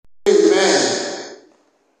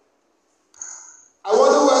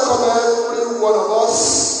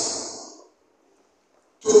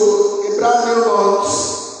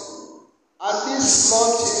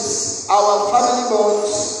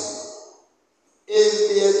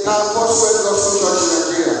Foursquare Gospel Church in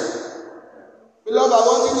Nigeria. Beloved, I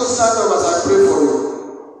want you to stand up as I pray for you.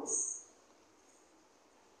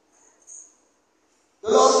 The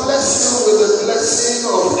Lord bless you with the blessing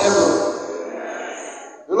of heaven.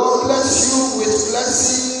 The Lord bless you with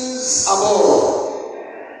blessings above.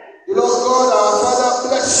 The Lord God, our Father,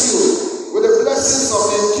 bless you with the blessings of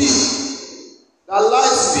the deep that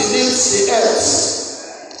lies beneath the earth.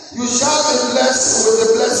 You shall be blessed with the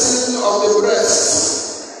blessing of the breast.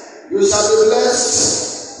 You shall be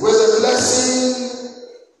blessed with the blessing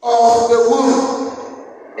of the womb.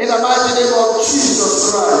 In the mighty name of Jesus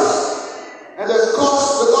Christ. And the Lord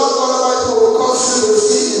God Almighty will cause you to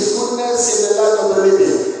see His goodness in the land of the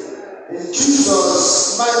living. In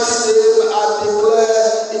Jesus' mighty name, I declare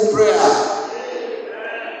in prayer.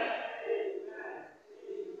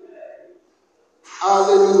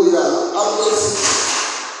 Hallelujah.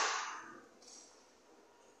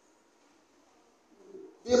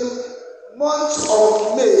 The month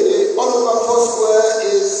of May, all over Foursquare,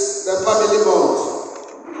 is the family month.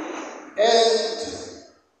 And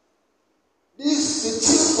the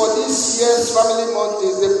theme for this year's family month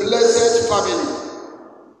is the blessed family.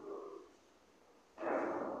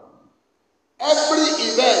 Every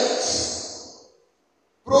event,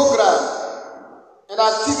 program, and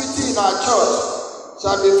activity in our church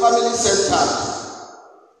shall be family centered.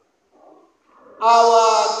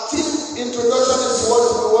 Our theme introduction is what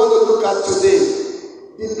we want to look at today: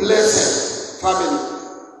 the blessed family.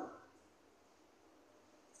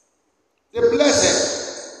 The blessed.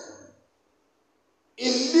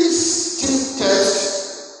 In this theme text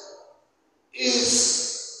is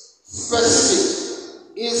specific,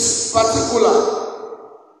 is particular,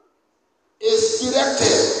 is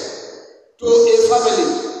directed to a family.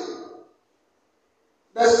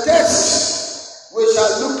 The text we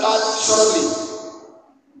shall look at shortly.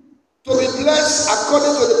 To be blessed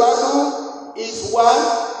according to the Bible is one,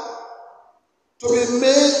 to be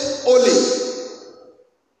made holy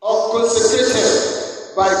or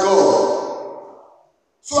consecrated by God.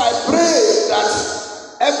 So I pray that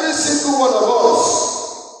every single one of us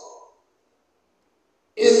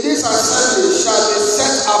in this assembly shall be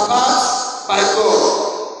set apart by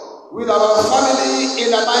God with our family in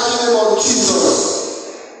the mighty name of Jesus.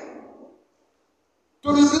 To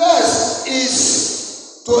be blessed is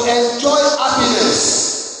to enjoy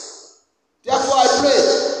happiness. Therefore I pray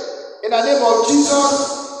in the name of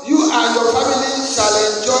Jesus, you and your family shall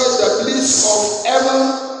enjoy the bliss of heaven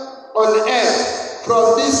on earth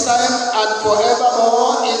from this time and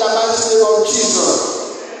forevermore in the mighty name of Jesus.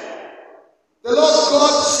 The Lord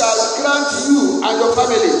God shall grant you and your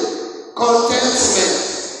family contentment,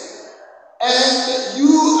 and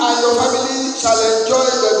you and your family shall enjoy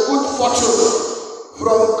the good fortune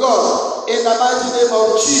from God in the mighty name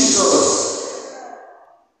of Jesus.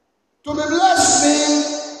 To be blessed means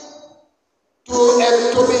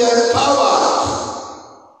to be empowered.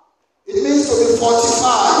 It means to be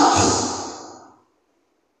fortified.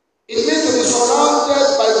 It means to be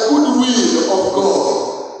surrounded by goodwill of God.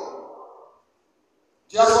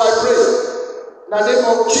 Therefore I pray in the name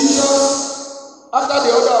of Jesus, after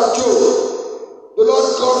the order of Job, the Lord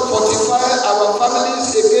God fortify our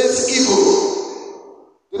families against evil.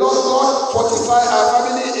 The Lord God fortify our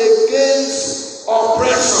family against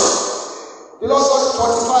oppression. The Lord God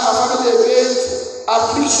fortify our family against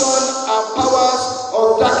affliction and powers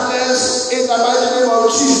of darkness in the mighty name of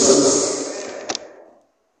Jesus.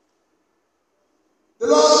 The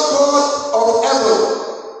Lord God of heaven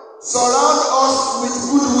surround us with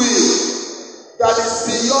goodwill that is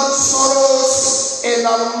beyond sorrows in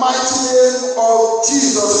the mighty name of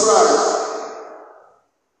Jesus Christ.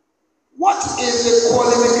 What is the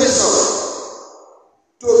qualification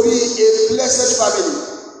to be a blessed family?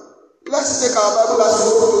 Let's take our Bible as we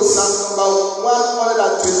go to Psalm number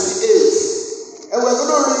 128. And we're going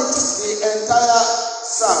to read the entire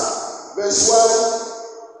Psalm, verse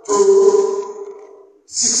 1 to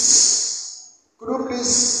 6. Could you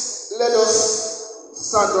please let us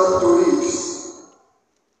stand up to read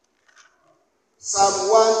Psalm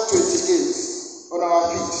 128 on our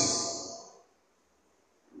feet.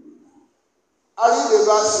 I read the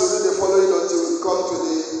verse, we read the following until we come to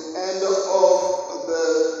the end of the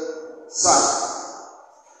psalm.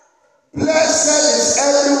 Blessed is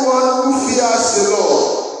everyone who fears the Lord,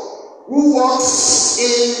 who walks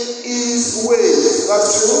in His ways. That's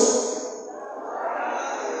true.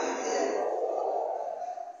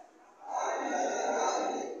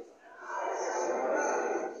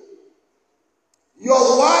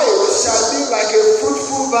 Your wife shall be like a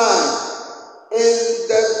fruitful vine in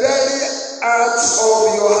the very heart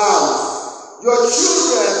of your house. Your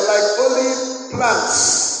children like olive plants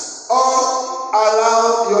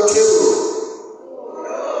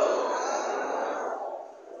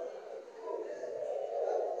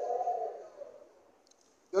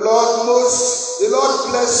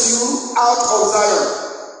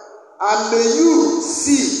and may you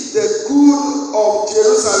see the good of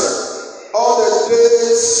Jerusalem all the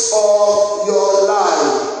days of your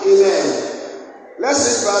life. Amen. Let's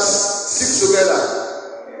read verse 6 together.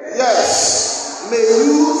 Yes, may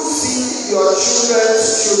you see your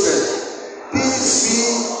children's children. Peace be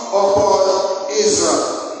upon Israel.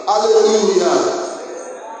 Hallelujah.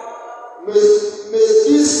 May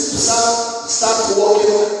this psalm start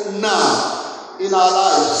working now in our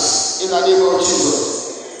lives in the name of Jesus.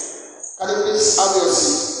 Can you please have your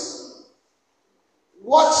seat?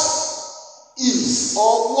 What is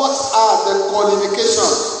or what are the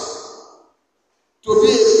qualifications to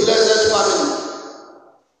be a blessed family?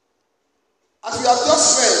 As we have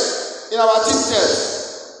just read in our team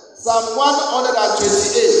text, Psalm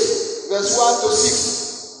 128, verse 1 to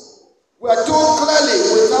 6, we are told clearly,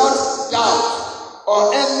 without doubt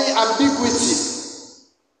or any ambiguity,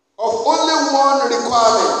 of only one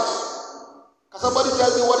requirement. Can somebody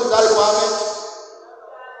tell me what is that requirement?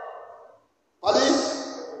 Pardon?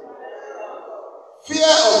 Fear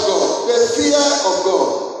of God. The fear of God.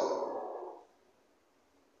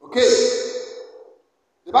 Okay.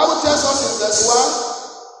 The Bible tells us in verse 1,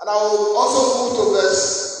 and I will also move to verse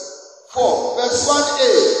 4. Verse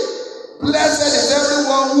 1a. Blessed is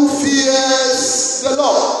everyone who fears the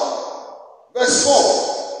Lord. Verse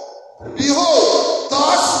 4. Behold,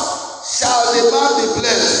 thus shall the man be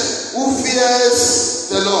blessed who fears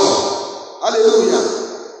the Lord. Hallelujah.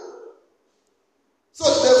 So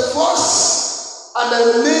the first and the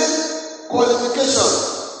main qualification,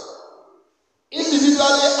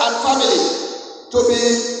 individually and family, to be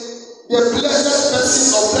the blessed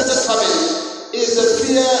person or blessed family is the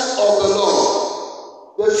fear of the Lord.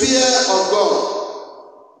 The fear of God.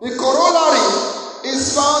 The corollary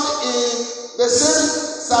is found in the same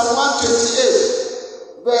Psalm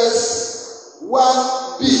 128, verse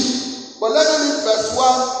 1b. But let me read verse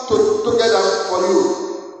 1 together for you.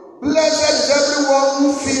 Blessed is everyone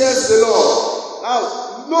who fears the Lord. Now,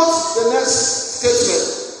 note the next statement.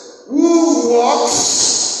 Who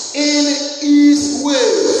walks in his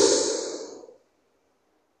ways.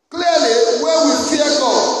 Clearly, when we fear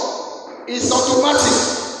God, it's automatic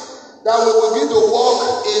that we will begin to walk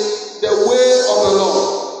in the way of the Lord.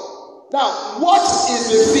 Now, what is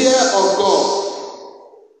the fear of God?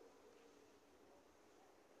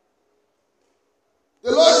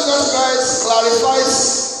 The Lord Jesus Christ clarifies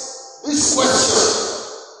this question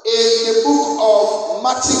in the book of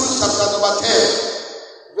Matthew chapter number 10,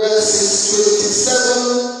 verses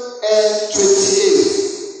 27 and 28.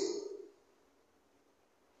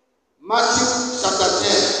 Matthew chapter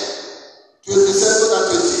 10, 27 and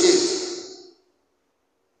 28.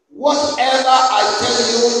 Whatever I tell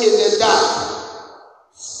you in the dark,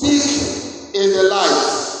 speak in the light.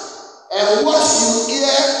 And what you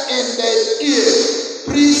hear in the ear,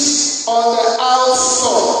 preach on the house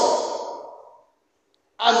top.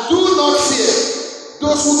 And do not fear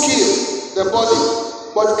those who kill the body,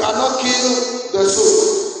 but cannot kill the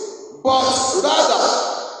soul. But rather,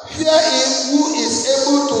 fear him who is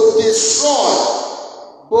able to destroy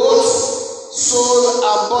both soul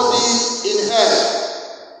and body in hell.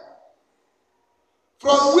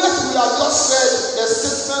 From which we have just read the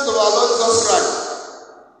statement of our Lord Jesus Christ.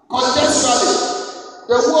 Contextually,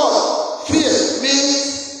 the word fear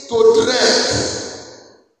means to dread,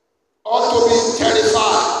 or to be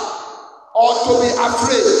terrified, or to be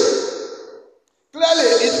afraid. Clearly,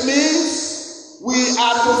 it means we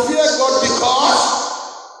are to fear God because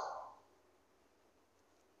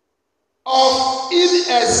of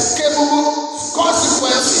inescapable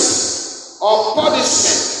consequences of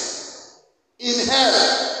punishment in hell,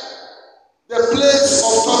 the place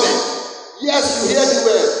of torment. Yes, you hear me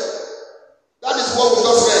well. That is what we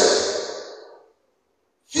just read.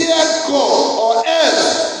 Fear God, or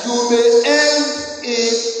else you may end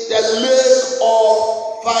in the lake of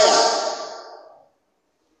fire.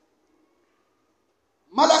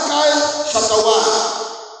 Malachi chapter 1,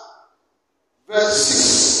 verse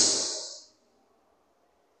 6.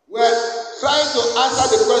 We're trying to answer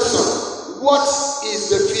the question, what is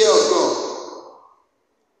the fear of God?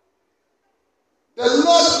 The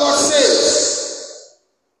Lord God says,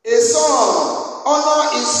 a son honor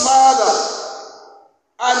his father,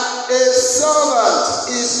 and a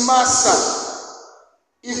servant his master.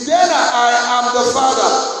 If then I am the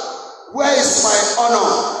father, where is my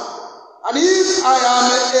honor? And if I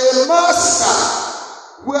am a master,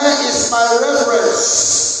 where is my reverence?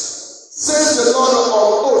 Says the Lord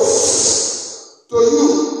of hosts to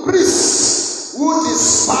you, priests who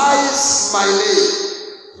despise my name.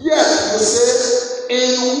 Yet you say,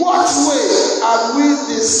 in what way have we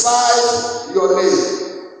despised your name?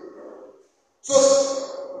 So,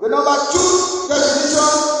 The number 2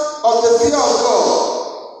 definition of the fear of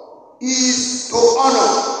God is to honor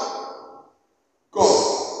God.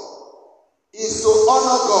 Is to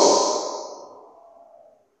honor God.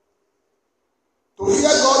 To fear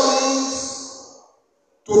God means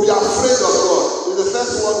to be afraid of God. It's the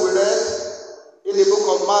first one we read in the book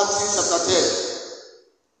of Matthew chapter 10,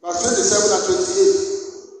 verse 27 and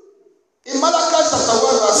 28. In Malachi chapter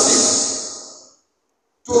 1 verse 6,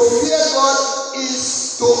 to fear God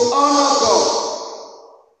is to honor God.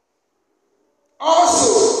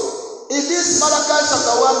 Also, in this Malachi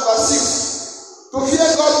chapter 1 verse 6, to fear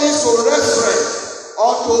God means to reverence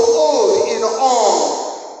or to hold in awe.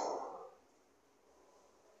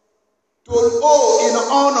 To hold in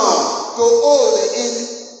honor, to hold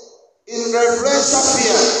in reverential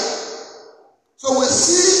fear. So we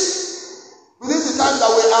see, within the time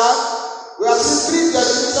that we have seen 3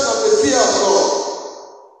 definitions of the fear of God.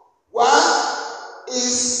 One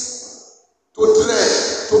is to dread,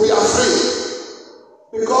 to be afraid.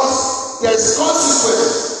 Because there is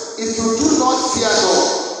consequence if you do not fear God.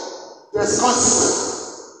 There is consequence.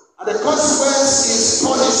 And the consequence is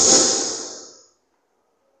punishment.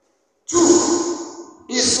 2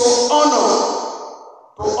 is to honor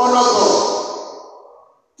God.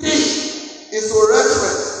 3 is to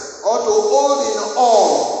reverence or to hold in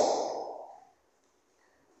awe.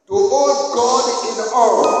 To hold God in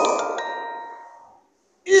awe.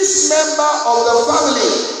 Each member of the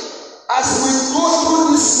family, as we go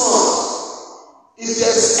through this month, if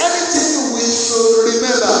there's anything we should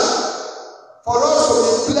remember for us to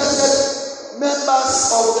be blessed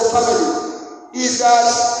members of the family, is that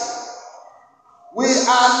we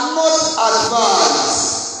are not advised,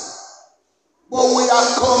 but we are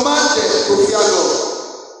commanded to fear God.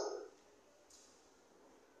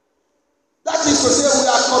 That is to say, we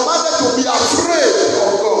are commanded to be afraid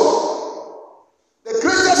of God. The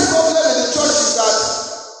greatest problem in the church is that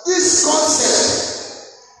this concept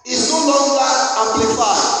is no longer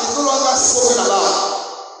amplified, is no longer spoken about.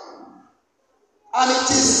 And it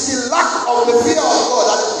is the lack of the fear of God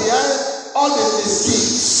that is behind all the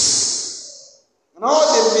misdeeds, and all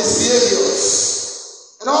the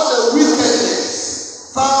misbehaviors, and all the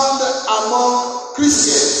wickedness found among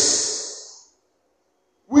Christians.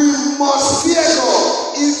 We must fear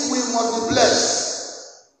God if we must be blessed.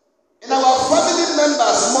 And our family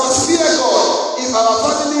members must fear God if our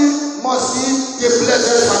family must be a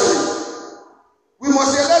blessed family. We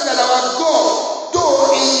must realize that our God, though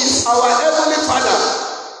He is our Heavenly Father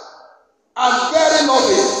and very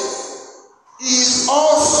loving, He is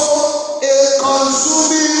also a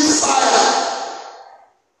consuming fire.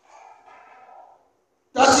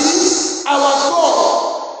 That is, our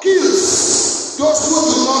God kills those who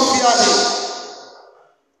do not fear Him.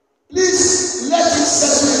 Please let it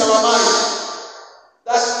settle in our mind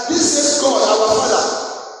that this is God, our Father,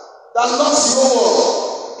 that loves the whole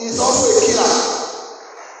world, is also a killer.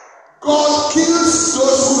 God kills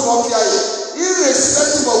those who do not fear Him,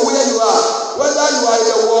 irrespective of where you are, whether you are in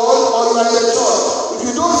the world or you are in the church. If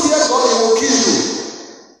you don't fear God, He will kill you.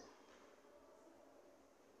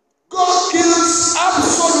 God kills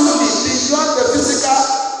absolutely beyond the physical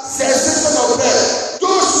sensation of death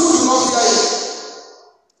those who do not fear Him.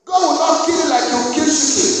 God will not kill you like He will kill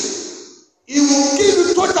chicken. He will kill you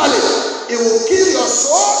totally. He will kill your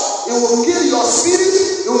soul. He will kill your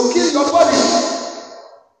spirit. He will kill your body.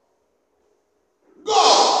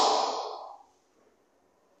 God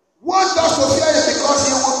wants us to fear Him because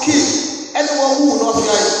He will kill anyone who will not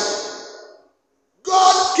fear Him.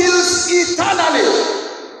 God kills eternally.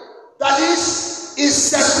 That is, He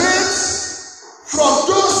separates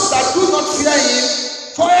from those that do not fear Him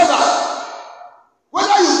forever.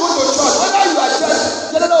 Whether you go to church, whether you are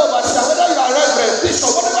judge, general overseer, whether you are reverend, bishop,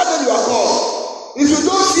 whatever name you are called, if you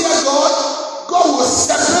don't fear God, God will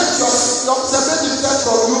separate Himself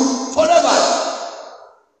from you forever.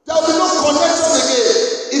 There will be no connection again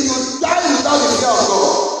if you die without the fear of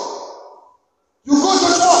God. You go to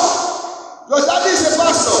church, your daddy is a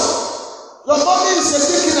pastor, your mommy is a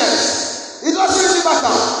deaconess. It doesn't really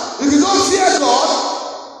matter. If you don't fear God,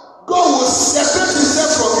 God will separate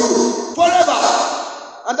Himself from you forever.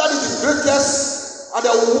 And that is the greatest and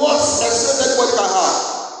the worst experience anybody can have.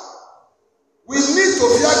 We need to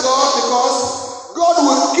fear God because God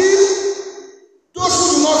will kill those who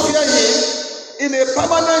do not fear Him in a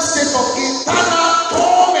permanent state of eternal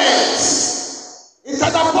torment,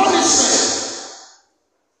 eternal punishment.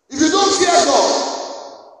 If you don't fear God,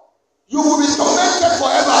 you will be tormented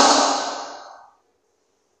forever.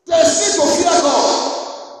 There's need to fear God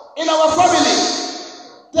in our family.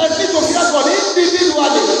 There's need to fear God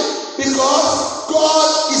individually because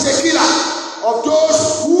God is a killer of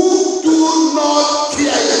those who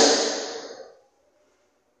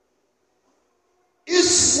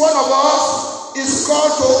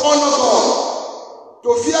called to honor God. To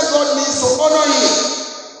fear God means to honor Him.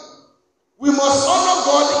 We must honor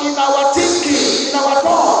God in our thinking, in our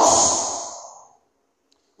thoughts.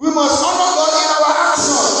 We must honor God in our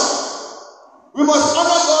action. We must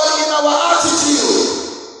honor God in our attitude.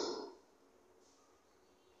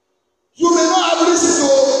 You may not have reason to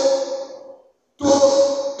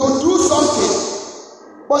do something,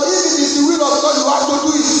 but if it is the will of God, you have to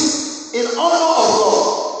do it in honor of God.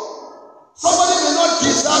 Somebody may not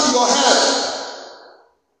deserve your help,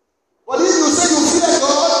 but if you say you fear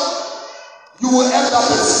God, you will help that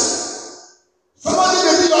person. Somebody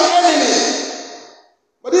may be your enemy,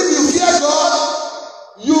 but if you fear God,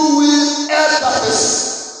 you will help that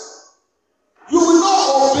person. You will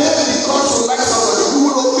not obey because you like somebody. You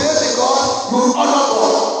will obey because you will honor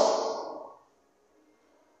God.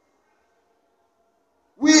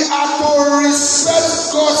 We are to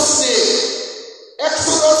respect God's name.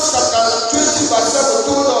 Exodus chapter 20 verse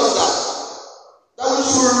 7 told us that we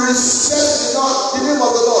should respect the name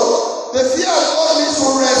of the Lord. The fear of God means to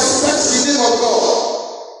respect the name of God.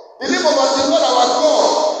 The name of the Lord our God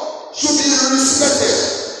should be respected,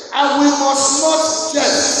 and we must not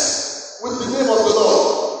jest with the name of the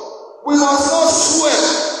Lord. We must not swear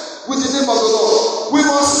with the name of the Lord. We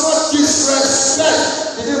must not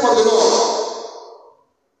disrespect the name of the Lord.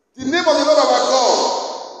 The name of the Lord our God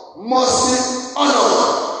must be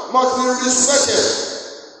honored, must be respected.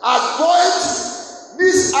 Avoid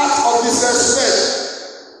this act of disrespect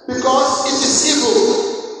because it is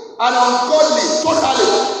evil and ungodly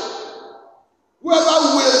totally.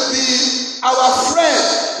 Whoever will be our friend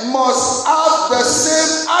must have the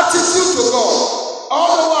same attitude to God.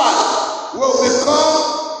 Otherwise, we'll become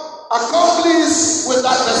accomplices with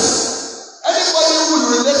that person. Anybody who will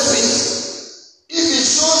relate with, if he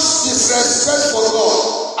shows disrespect for God,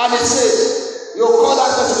 and he says, you call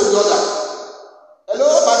that person to the other. Hello,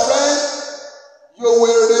 my friend, you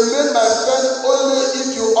will remain my friend only if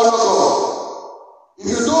you honor God. If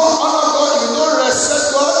you don't honor God, if you don't respect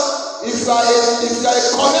God, if you are a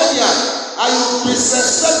comedian and you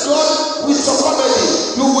disrespect God with your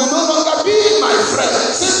comedy, you will no longer be my friend.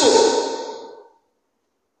 Simple.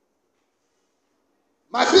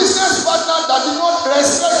 My business partner that did not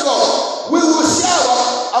respect God, we will share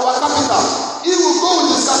our capital. He will go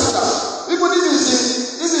with his capital. Even if it's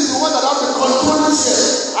the one that has the controlling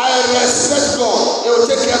share, I respect God. He will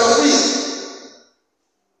take care of me.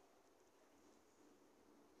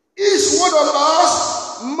 Each one of us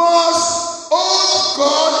must hold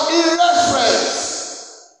God in reverence.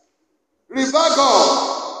 Revere God.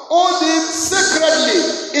 Hold Him sacredly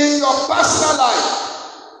in your personal life.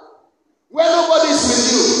 When nobody is with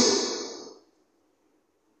you.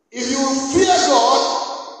 If you fear God,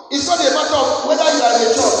 it's not a matter of whether you are in a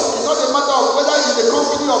church. It's not a matter of whether you're in the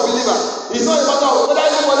company of believers. It's not a matter of whether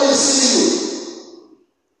anybody is seeing you.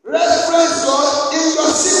 Reverence God in your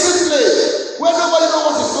secret place, where nobody knows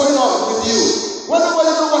what is going on with you, where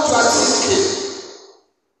nobody knows what you are thinking.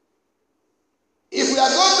 If we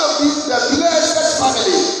are going to be the blessed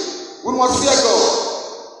family, we must fear God.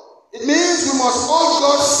 It means we must hold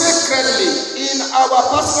God sacredly in our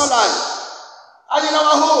personal life and in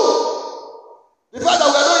our home. The fact that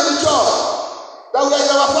we are not in the church, that we are in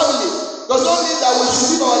our family, does not mean that we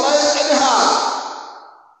should live our life anyhow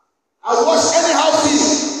and watch anyhow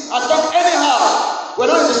things and talk anyhow. We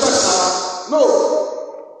are not in the church now. No.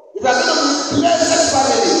 If we are going to be blessed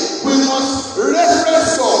family, we must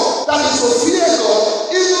reverence God. That is to fear God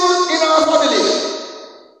even in our family.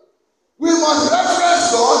 We must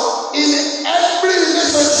reverence God in every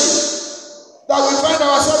relationship that we find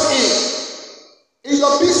ourselves in. In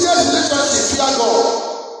your business relationship, fear God.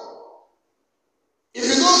 If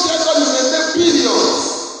you don't fear God, you may make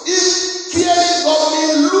billions. If fearing God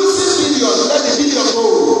means losing billions, let the billion go.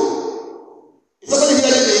 Is somebody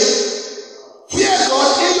hearing me? Fear God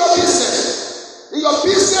in your business. In your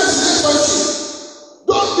business relationship.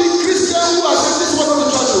 Don't be Christian who are saying this one of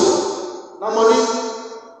the church. Now money.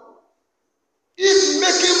 If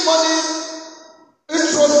making money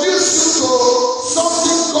introduce you to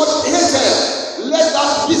something God hated, let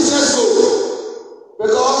that business go.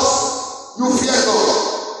 Because you fear God.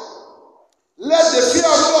 Let the fear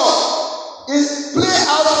of God play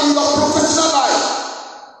out in your professional life.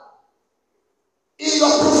 In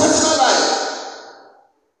your professional life.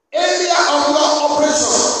 Area of your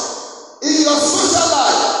operation. In your social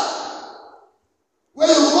life. When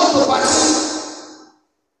you go to party,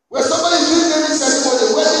 when somebody is doing naming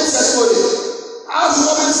ceremony, wedding ceremony,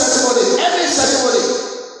 housewarming ceremony, any ceremony,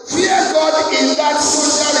 fear God in that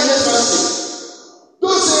social relationship.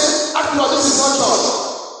 Don't say, actually, this is not church.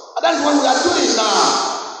 And that is what we are doing now.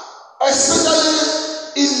 Especially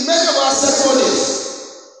ceremonies.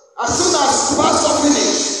 As soon as pastor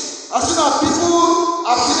finish, as soon as people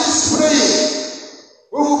are finished praying,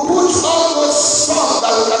 we will put all those songs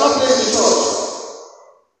that we cannot play in the church.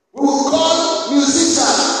 We will call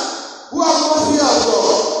musicians who have no fear of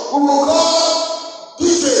God. We will call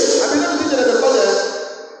DJ. I mean, let me DJ they call them.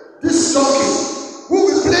 This donkey who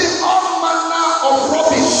will play all manner of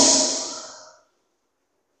rubbish.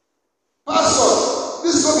 Pastor,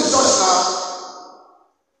 this is going to be church now.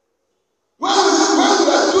 When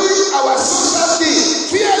we are doing our social thing,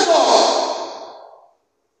 fear God.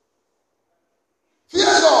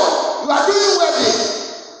 Fear God. You are doing wedding.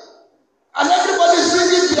 And everybody is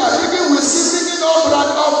drinking beer, drinking whiskey, drinking all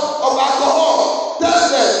brand of alcohol. Tell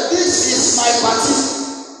them, this is my party.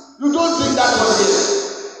 You don't drink that one here.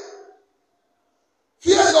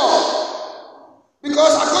 Fear God.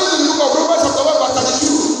 Because according to the book of Romans chapter 1 verse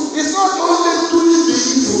 32, it's not only doing the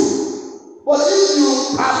evil, but if you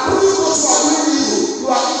approve those who are doing evil, you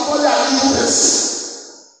are equally an evil person.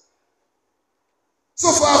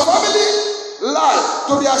 So for our family life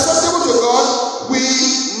to be acceptable to God, we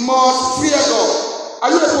must fear God. Are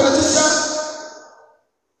you a politician?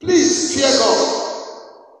 Please fear God.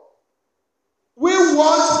 We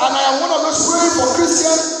want, and I am one of those praying for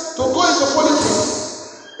Christians to go into politics.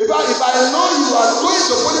 If I know you are going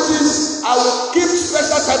to politics, I will keep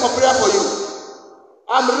special time of prayer for you.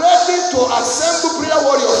 I'm ready to assemble prayer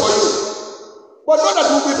warrior for you. But not that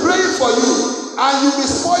we'll be praying for you and you'll be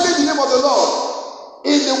spoiling the name of the Lord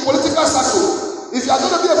in the political circle. If you are going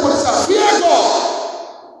to be a politician, fear God.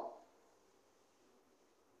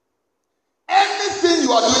 Anything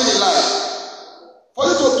you are doing in life, for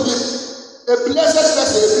you to be a blessed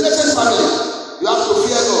person, a blessed family, you have to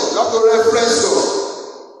fear God. You have to reference God.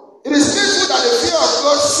 It is painful that the fear of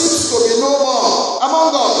God seems to be no more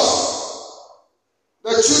among us,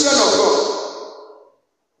 the children of God.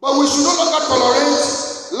 But we should no longer tolerate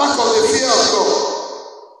lack of the fear of God.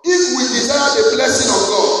 If we desire the blessing of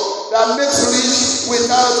God that makes rich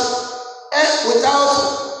without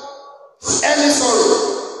any sorrow,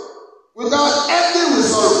 without ending with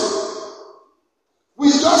sorrow,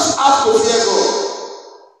 we just have to fear God.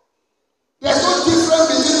 There's no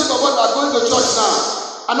difference between those of us that are going to church now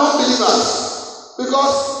and unbelievers,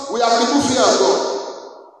 because we have people fear of God.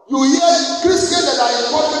 You hear Christians that are in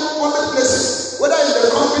public places, whether in the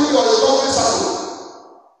company or the government circle,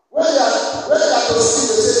 when they are to see,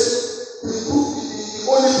 they say the book is the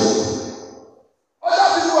only book. Other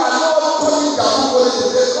people are not calling their book only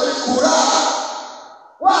book, they call it Quran.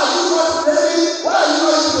 Why are you not ready? Why are you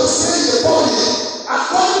not able to say the public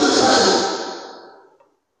according to the Bible?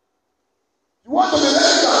 You want to be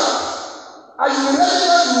radical, and you be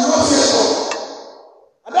radical, you will not fear God.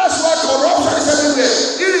 And that's why corruption is everywhere.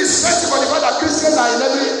 Irrespective of the fact that Christians are in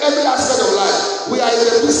every aspect of life. We are in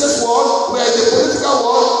the business world, we are in the political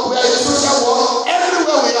world, we are in the social world,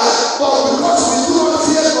 everywhere we are. But because we do not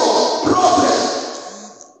fear God, problem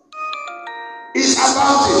is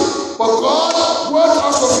abounding. But God wants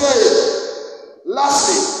us to fear Him.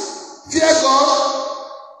 Lastly, fear God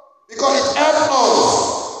because it helps us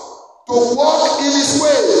to walk in His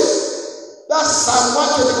ways. That's Psalm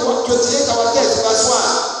 128, our text, verse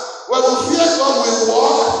 1. When we fear God, we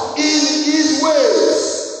walk in His ways.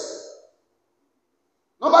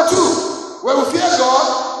 Number 2, when we fear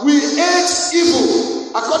God, we hate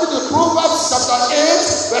evil. According to Proverbs chapter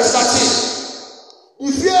 8, verse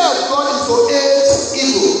 13. The fear of God is to hate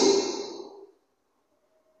evil.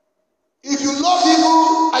 If you love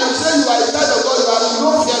evil and you say you are a child of God, you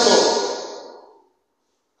don't fear God.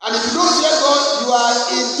 And if you don't fear God, you are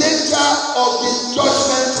in danger of the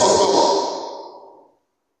judgment of God.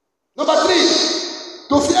 Number 3,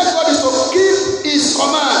 to fear God is to keep His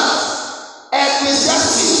command.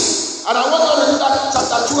 Ecclesiastes. And I want you to read that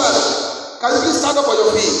chapter 12. Can you please stand up on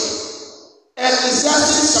your feet?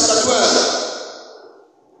 Ecclesiastes chapter 12.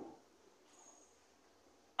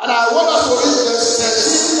 And I want us to read verse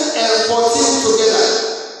 13 and 14 together.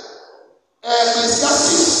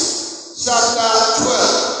 Ecclesiastes chapter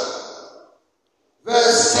 12.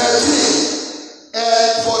 Verse 13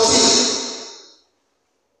 and 14.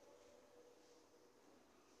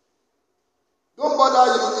 Don't bother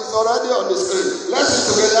you, it's already on the screen. Let's read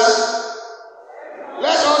together.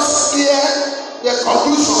 Let us hear the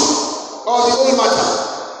conclusion of the whole matter.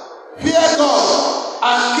 Fear God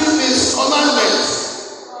and keep His commandments,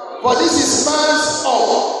 for this is man's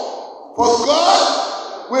all. For God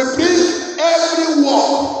will bring every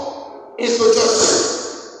work into judgment,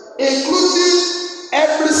 including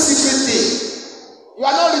every secret thing. You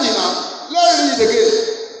are not reading now. Let's read it again.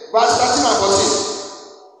 Verse 13 and 14.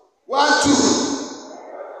 1, 2.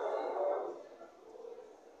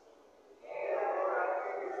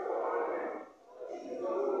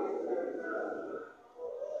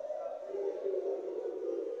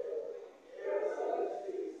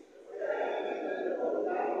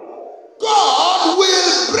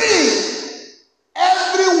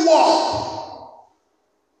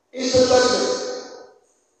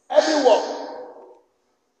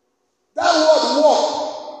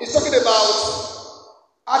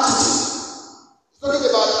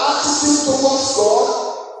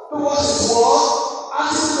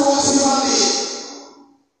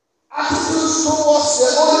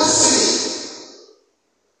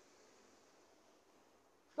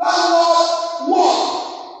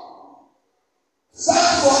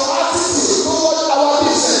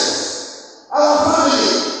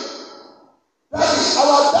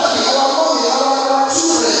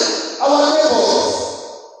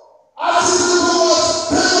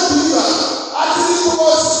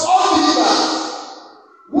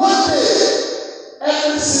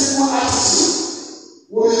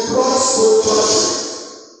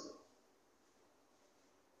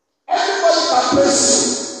 praise you.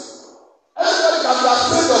 Everybody can be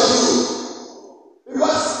afraid of you.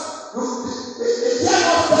 Because they dare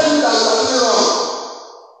not tell you that you are doing wrong.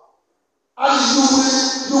 And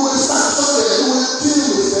you will sanction them, you will deal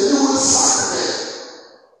with them, you will sack them.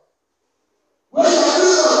 When you are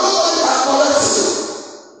doing wrong, nobody can correct you.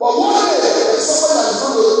 But one day, there is somebody that is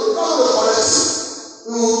not going to correct you.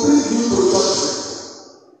 He will bring you to judgment.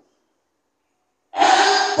 And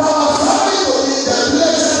for our family to be the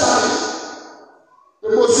blessed family, the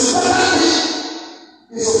most important thing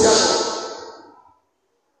is Obiano.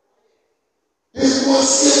 The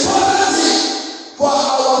most important thing for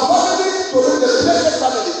our family to be the blessed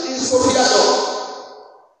family is Obiano.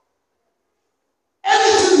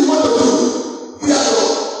 Anything you want to do, Obiano.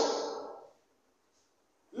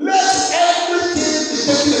 Let everything be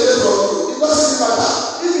taken away from you. It doesn't matter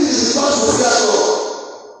if it is not Obiano.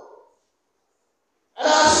 And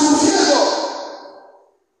as Obiano,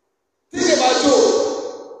 think about Job.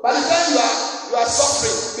 By the time you are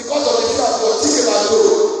suffering because of the fear of God, think about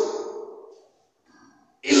Job.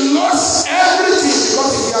 He lost everything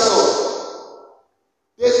because he feared God.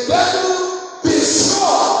 The devil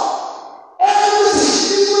destroyed everything,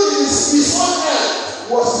 even his own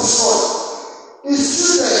head was destroyed. His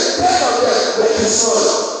children, 10 of them were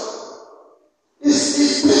destroyed. His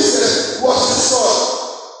business was destroyed.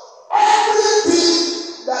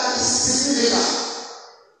 Everything that is significant,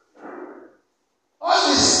 all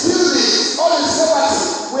his buildings, all his property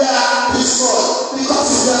were destroyed because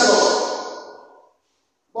he feared God.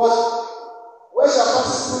 But when you are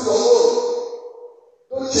passing through your home,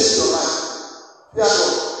 don't change your mind. Fear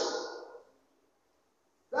God.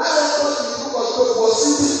 That record in the book of Job was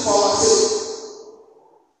written for our sake.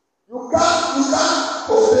 You can't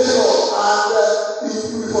obey God and you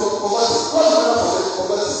will forget. God will never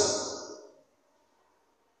forget.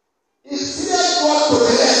 He feared God to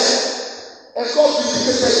the end, and God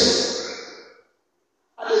vindicated him.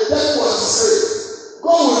 And the devil was afraid.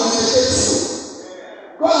 God will vindicate you.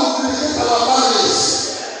 God will vindicate our families.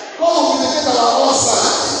 God will vindicate our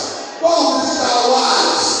husbands. God will vindicate our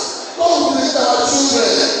wives. God will vindicate our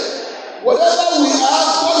children. Whatever we have,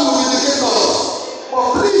 God will vindicate us. But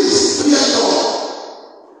please, fear God.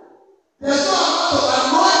 There's no amount of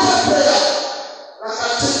anointed prayer that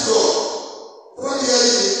can change God. Don't you hear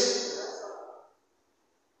me?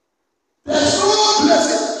 There's no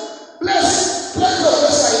blessing of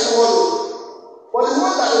blessing in the world. But the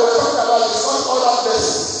one that we were talking about is not other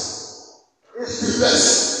blessings. It's the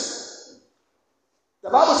blessing. The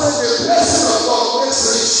Bible says the blessing of God makes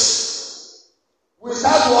rich.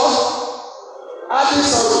 Without what? Adding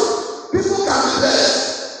sorrow. People can be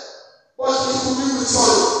blessed, but it will be with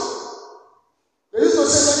sorrow. They used to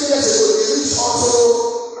say many years ago, the rich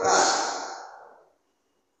also cry.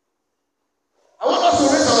 I want us to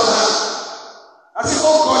raise our hand and say,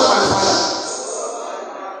 oh God, my Father,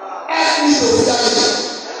 help me to fear you.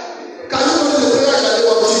 Can you pray the prayer in the name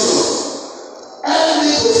of Jesus? Help me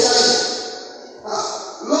to fear you.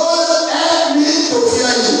 Lord, help me to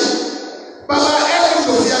fear you. Baba, help me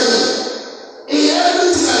to fear you. In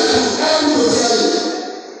everything I do, help me to fear you.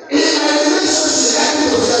 In my relationship, help me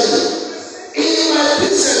to fear you. In my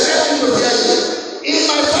business, help me to fear you. In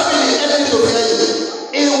my family, help me to fear you.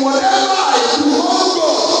 In whatever I do, oh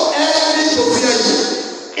God, help me to fear you.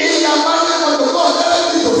 In the mighty name of God, help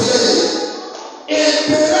me to fear you. In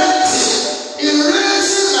parenting, in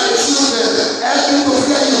raising my children, help me to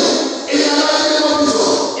fear you. In the mighty name of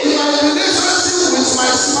Jesus, in my relationship with my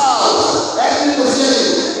spouse, help me to fear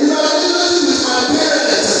you. In my relationship with my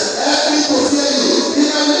parents, help me to fear you. In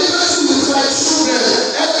my relationship with my children,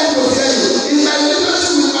 help me to fear you. In my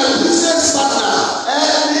relationship with my business partner,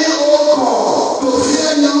 help me, oh God, to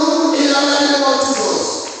fear you. In the mighty name of Jesus.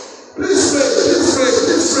 Please pray, please pray,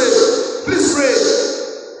 please pray, please pray,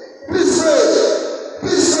 please pray,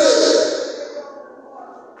 please pray.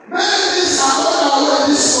 Many things are on our way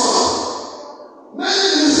this month. Many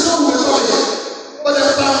things will be coming, but the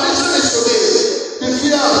foundation is today. The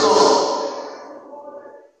fear of God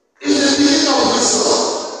is the beginning of wisdom.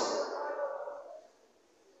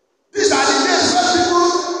 These are the days where people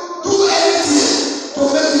do anything to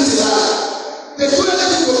make it in life. They do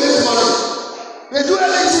anything to make money. They do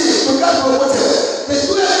anything to get promoted. They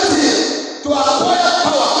do anything to acquire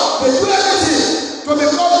power. They do anything to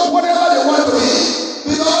become whatever they want to be.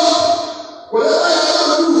 Because whatever you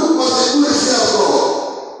want to do must be do the fear of God.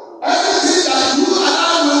 Everything that you and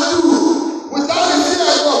I will do without the fear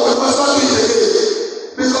of God, we must not do it again.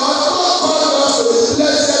 Because God called us to be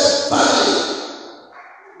blessed family,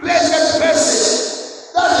 blessed person.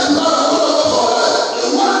 That is not a God of our life.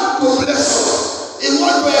 He wants to bless us. He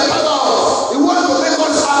wants to empower us. He wants to make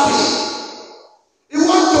us happy.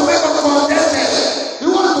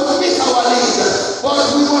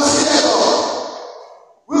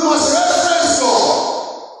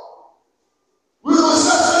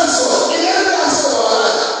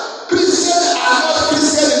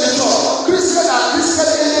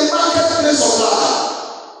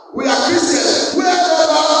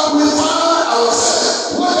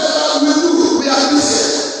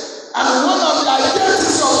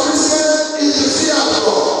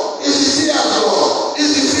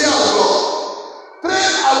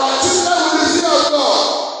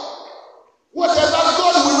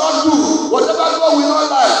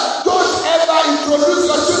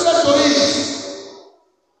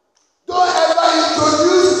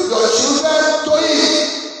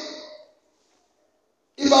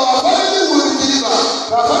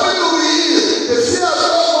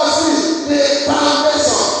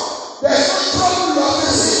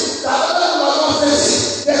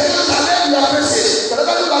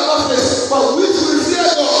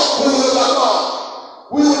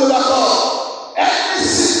 overcome. Any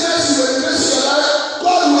sickness you will face in your life,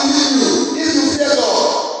 God will heal you if you fear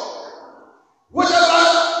God. Whatever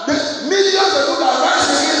the millions of people that rise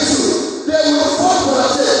against you, they will fall for the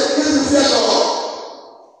sake if you fear God.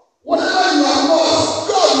 Whatever you have lost,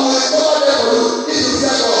 God will recover them for you if you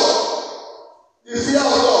fear God. The fear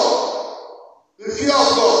of God. The fear of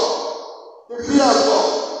God. The fear of God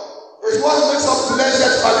is what makes us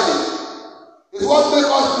blessed family. It's what makes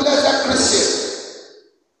us blessed Christians.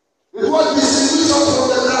 It's what distinguishes us from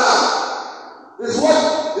the ground. It's what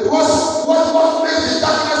makes the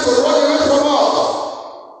darkness to run away from us.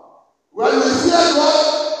 When we fear God,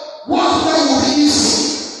 warfare will be easy.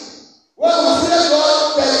 When we fear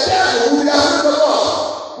God, the devil will be afraid of us.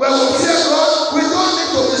 When we fear God, we don't need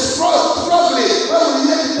to be struggling. When we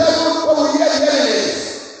hear the devil, when we hear the enemies,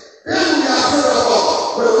 they will be afraid of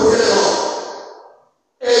us when we fear God.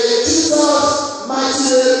 In Jesus' mighty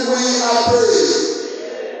name we are praying.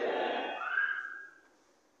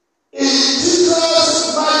 In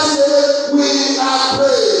Jesus' mighty name we are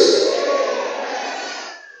praying.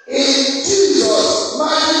 In Jesus'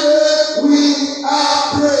 mighty name we are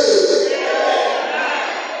praying.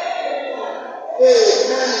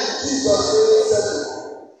 Amen. Jesus' name.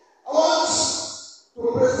 I want to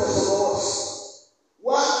pray for some of us.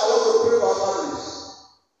 One, I want to pray for our families.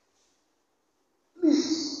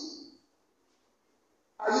 Please,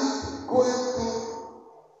 are you going through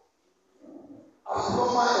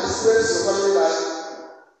abnormal experience in your family life?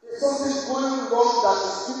 Is something going wrong that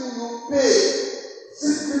is giving you pain,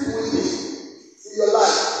 secret weeping in your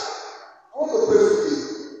life? I want to pray with you.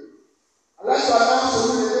 I'd like to announce to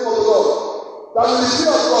you in the name of the Lord that with the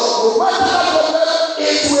fear of God, no matter that problem,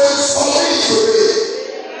 it will submit today.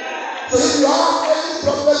 So if you have any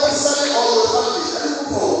problem concerning all your family, can you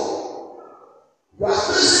move forward? You are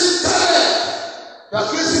facing challenge. You are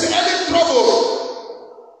facing any trouble.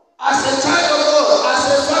 As a child of God, as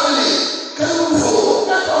a family, can you move forward?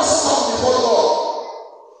 Let us come before God.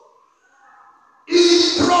 He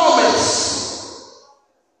promised.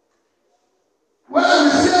 When we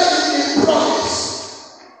fear Him, He promised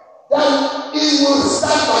that He will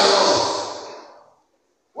stand by us.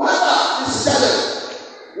 Whatever is challenge,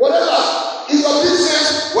 whatever is your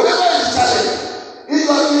business, whatever is challenge, in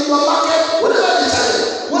your market, whatever is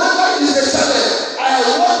challenge, whatever is the challenge, I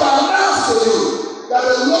want to announce to you that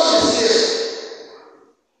the Lord is here.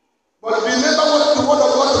 But remember what the word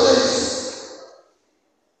of God today is.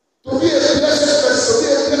 To be a blessed person, to be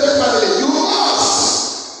a blessed family, you must.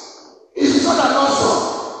 It is not an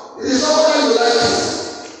option. It is not whether you like it.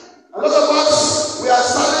 A lot of us, we are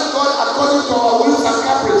serving God according to our wills and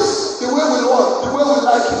caprice, the way we want, the way we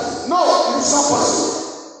like it. No, it is not possible.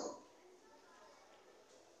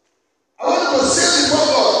 I want to say before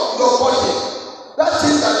God, your body, that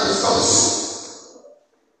thing that disturbs you,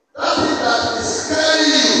 that thing that is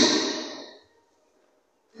carrying you,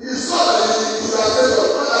 it is not that you are afraid of,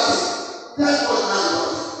 not that thing. Tell God now.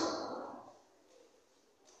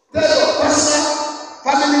 Tell your personal,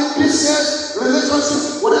 family, business,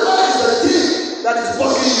 relationship, whatever is the thing that is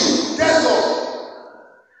bugging you, tell God.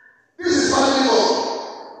 This is family law.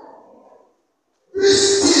 This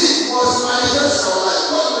thing must manifest in our life.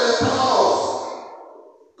 God will empower us.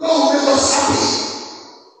 God will make us happy.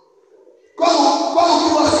 God will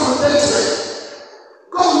give us contentment.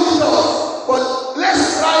 God will lead us. But let's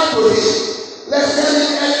try to be. Let's tell Him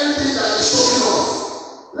everything that is showing us.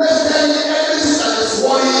 Let's tell Him everything that is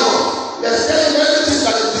worrying us. Let's tell Him everything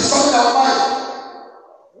that is disturbing our mind.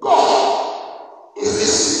 God is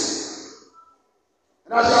listening.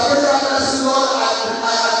 And as you are praying that blessing, Lord, I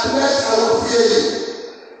pledge I will fear you.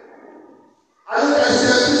 I know there is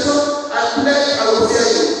a vision. I pledge I will fear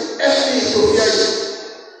you. Help me to fear you.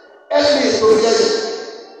 Help me to fear you.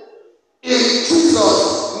 In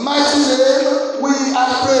Jesus' mighty name, we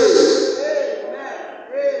are praying.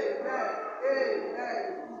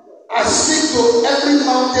 I speak to every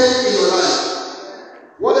mountain in your life.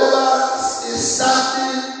 Whatever is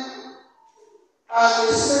standing and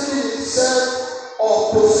is making itself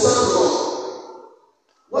obstacle,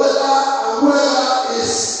 whether and whoever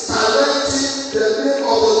is challenging the name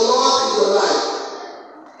of the Lord in your life,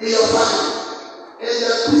 in your family, in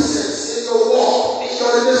your business, in your work, in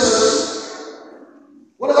your relationship,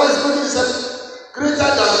 whatever is making itself greater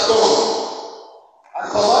than God, I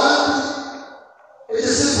command it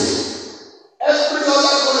is simple. Every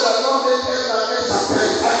other God that not made heaven and earth shall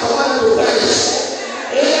perish. I command it to perish.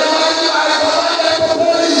 In the mighty name, I command it to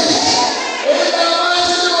perish. In the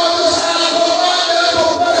mighty name of Jesus, I command it to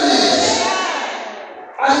perish.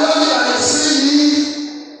 I love you and I see me.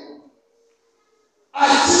 I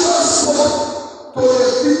Jesus spoke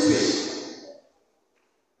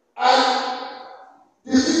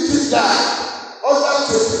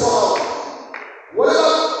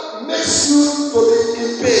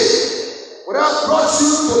whatever brought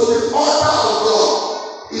you to the altar of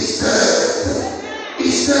God is dead.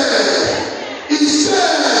 Is dead. Is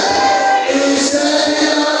dead. Is dead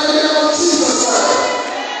in the name of Jesus Christ.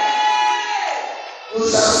 You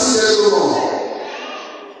shall see them no more.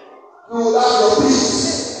 You will have your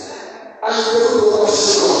peace and you will be able to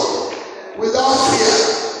worship God without fear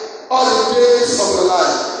all the days of your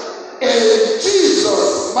life. In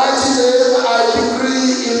Jesus' mighty name, I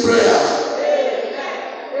decree in prayer.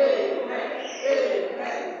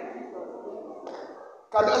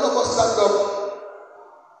 Can all of us stand up?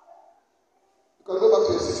 You can go back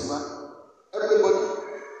to your seat, man. Everybody.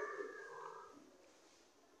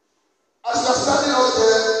 As you are standing out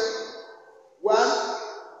there, one,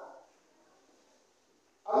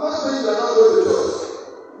 I'm not saying you are not going to church.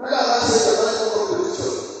 Neither am I saying you are not going to go to the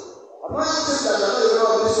church. I'm not saying that you are not a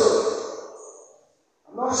member of this church.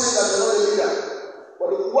 I'm not saying that you are not a leader.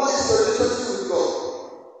 But what is your relationship with God?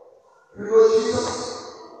 You know Jesus?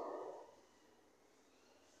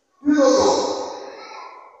 You know God?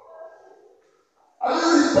 Are you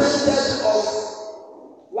repented of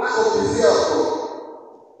lack of the fear of God?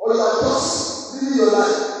 Or you are just living your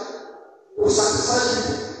life to satisfy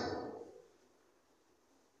people?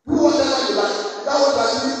 Do whatever you like. Is that what you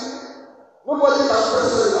are doing? Nobody can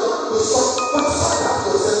pressure you. I want you to stop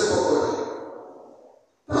yourself before God.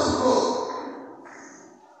 Thank God.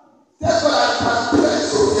 Therefore, I can pledge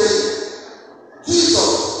to you, Jesus,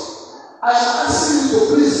 I am asking you to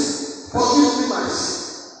please forgive me my sin.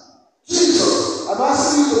 Jesus, I'm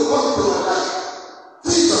asking you to come into my life.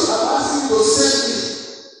 Jesus, I'm asking you to save me.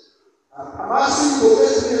 I'm asking you to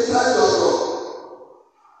make me a child of God.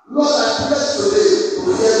 Lord, I pledge today to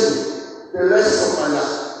hear me the rest of my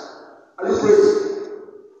life. Are you praying?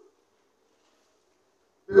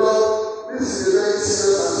 Because this is a very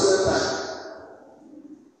serious and solemn time.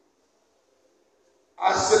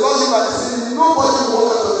 As the Lord live and see, nobody will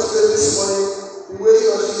walk out of this place this morning the way he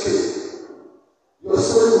or she came. Your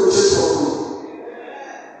story will change for good.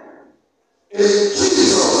 In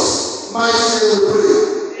Jesus' mighty name we pray.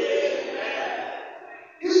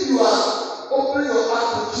 If you are opening your heart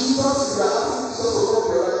to Jesus, if you are asking Jesus to come to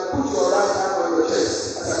your life, put your right hand on your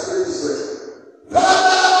chest as I pray this prayer.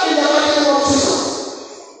 Father, in the mighty name of Jesus,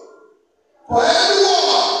 for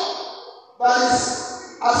everyone that is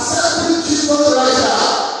accepting Jesus right now,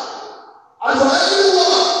 and for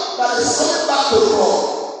everyone that is coming back to God,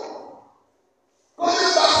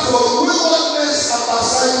 coming back from waywardness and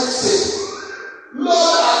backsliding state,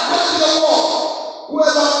 Lord, according to your word,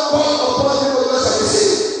 whoever calls upon you will bless and be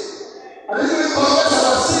saved. And if we confess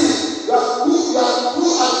our sin, you are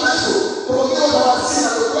true and faithful to forgive us our sin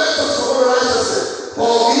and to cleanse us from all righteousness.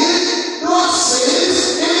 Forgive those sins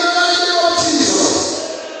in the name of Jesus.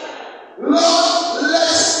 Lord,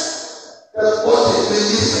 let the body be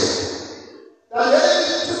lifted. That the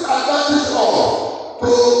enemy took advantage of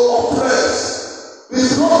to oppress, be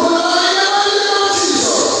broken in the name of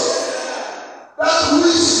Jesus. That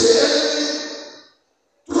which the enemy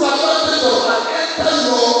took advantage of and enter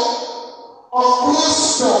your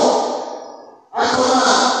unclosed door. I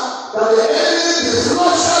command that the enemy be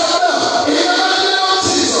flushed out in the name of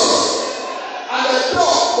Jesus. And the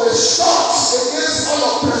door will shut against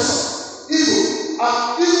all oppression, evil,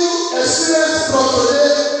 and evil experience from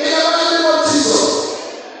today in the name of Jesus.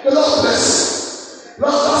 The Lord bless you. The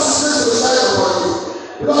Lord cast his face to shine upon you.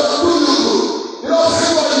 The Lord do you good. The Lord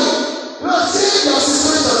favor you. The Lord change your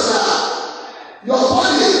situation now. Your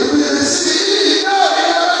body will be receiving now in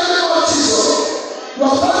the name of Jesus.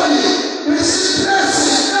 Your family will receive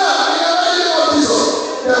blessing now in the name of Jesus.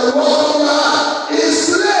 The work of your heart is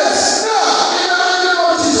blessed now in the name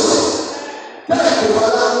of Jesus. Thank you,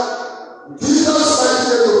 Father. Jesus mighty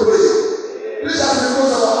name we pray. Please have the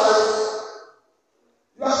close of our eyes.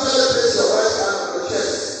 You actually place your right hand on your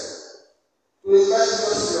chest to invite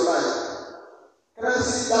Jesus in your life. Can I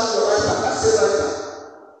see that your right hand? That's it right hand.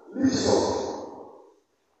 Lift it up.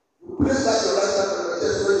 You place that your right hand on your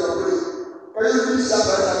chest when you are praying. Can you lift that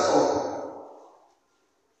right hand up?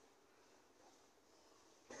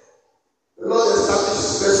 The Lord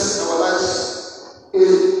establishes blessings in our lives.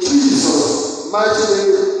 In Jesus' mighty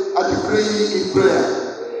name, I decree in prayer.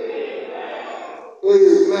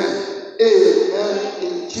 Amen. Amen.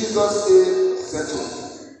 In Jesus' name, settle.